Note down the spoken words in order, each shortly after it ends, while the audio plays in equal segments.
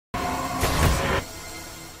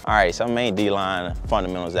All right, some main D-line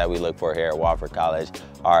fundamentals that we look for here at Wofford College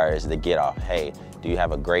is the get off. Hey, do you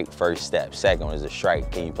have a great first step? Second one is the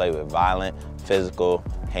strike. Can you play with violent, physical,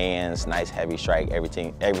 hands, nice heavy strike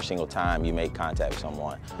every single time you make contact with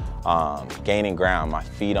someone? Gaining ground, my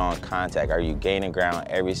feet on contact. Are you gaining ground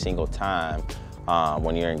every single time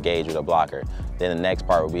when you're engaged with a blocker? Then the next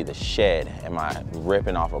part would be the shed. Am I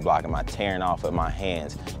ripping off a block? Am I tearing off with my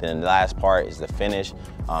hands? Then the last part is the finish.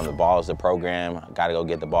 The ball is the program. Gotta go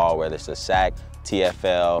get the ball, whether it's a sack,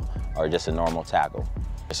 TFL, or just a normal tackle.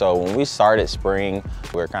 So when we started spring,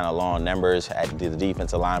 we were kind of low on numbers at the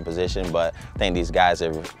defensive line position, but I think these guys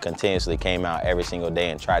have continuously came out every single day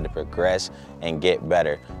and tried to progress and get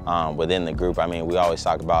better within the group. I mean, we always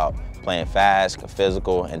talk about playing fast,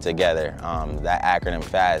 physical, and together. That acronym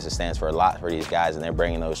FAST, it stands for a lot for these guys, and they're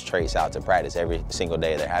bringing those traits out to practice every single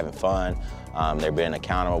day. They're having fun. They're being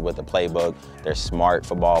accountable with the playbook. They're smart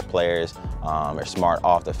football players. They're smart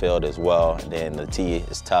off the field as well. And then the T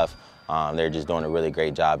is tough. They're just doing a really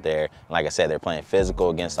great job there. And like I said, they're playing physical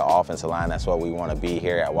against the offensive line. That's what we want to be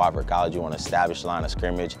here at Wofford College. You want to establish the line of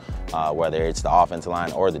scrimmage, whether it's the offensive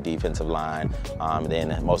line or the defensive line.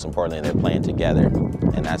 Then most importantly, they're playing together.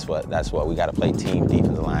 And that's what we got to play: team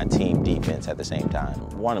defensive line, team defense at the same time.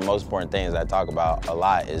 One of the most important things I talk about a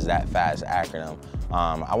lot is that FAST acronym.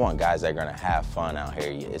 I want guys that are going to have fun out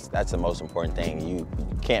here. That's the most important thing. You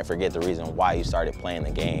can't forget the reason why you started playing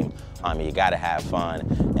the game. You got to have fun.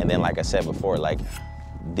 And then, like I said before, like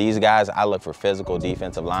these guys, I look for physical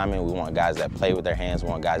defensive linemen. We want guys that play with their hands. We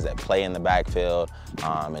want guys that play in the backfield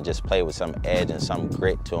and just play with some edge and some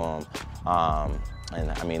grit to them. And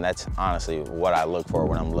I mean, that's honestly what I look for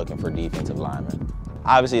when I'm looking for defensive linemen.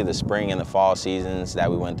 Obviously, the spring and the fall seasons that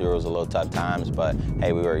we went through was a little tough times, but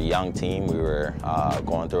hey, we were a young team. We were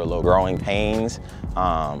going through a little growing pains,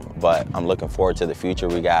 but I'm looking forward to the future.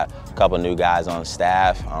 We got a couple new guys on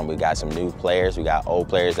staff. We got some new players. We got old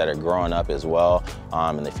players that are growing up as well,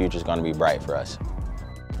 and the future's going to be bright for us.